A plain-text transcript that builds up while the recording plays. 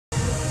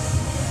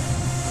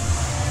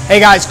Hey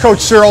guys,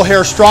 Coach Cyril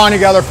here, Strong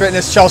Together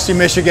Fitness, Chelsea,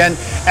 Michigan.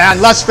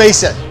 And let's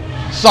face it,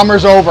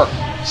 summer's over.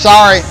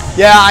 Sorry,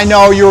 yeah, I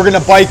know you were gonna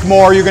bike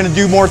more, you're gonna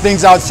do more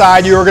things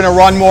outside, you were gonna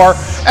run more,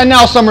 and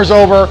now summer's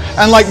over,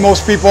 and like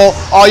most people,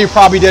 all you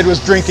probably did was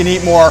drink and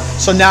eat more.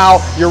 So now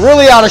you're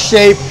really out of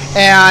shape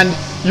and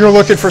you're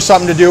looking for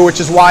something to do,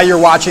 which is why you're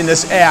watching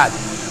this ad.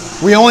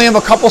 We only have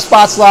a couple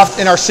spots left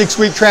in our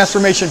 6-week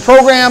transformation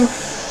program.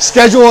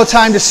 Schedule a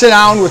time to sit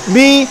down with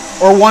me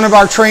or one of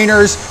our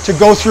trainers to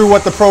go through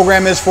what the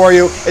program is for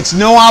you. It's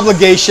no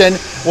obligation.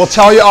 We'll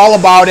tell you all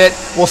about it.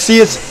 We'll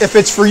see if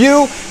it's for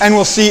you, and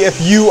we'll see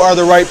if you are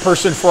the right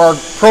person for our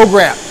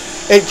program.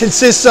 It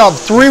consists of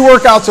 3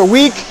 workouts a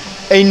week,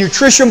 a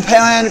nutrition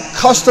plan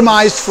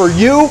customized for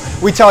you.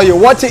 We tell you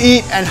what to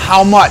eat and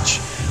how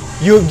much.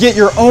 You get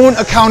your own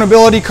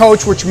accountability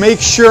coach, which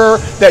makes sure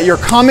that you're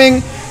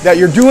coming, that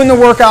you're doing the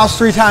workouts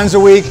 3 times a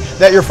week,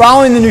 that you're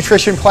following the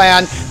nutrition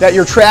plan, that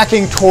you're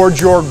tracking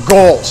towards your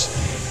goals.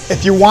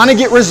 If you want to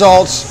get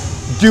results,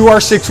 do our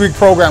 6-week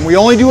program. We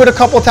only do it a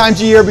couple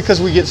times a year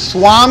because we get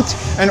swamped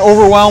and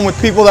overwhelmed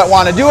with people that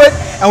want to do it,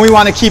 and we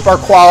want to keep our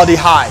quality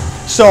high.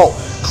 So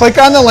click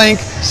on the link,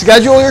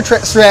 schedule your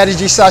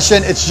strategy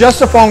session. It's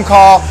just a phone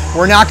call.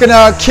 We're not going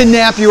to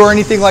kidnap you or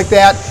anything like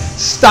that.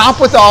 Stop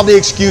with all the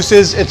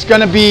excuses. It's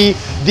going to be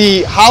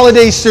the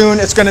holidays soon.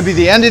 It's going to be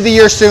the end of the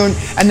year soon.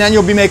 And then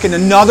you'll be making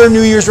another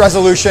New Year's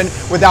resolution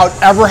without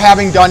ever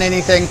having done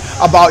anything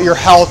about your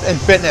health and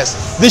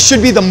fitness. This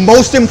should be the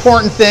most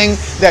important thing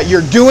that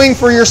you're doing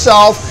for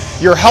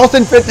yourself. Your health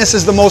and fitness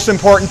is the most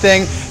important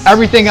thing.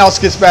 Everything else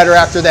gets better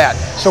after that.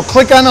 So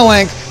click on the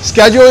link,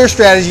 schedule your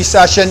strategy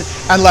session,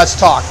 and let's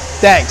talk.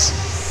 Thanks.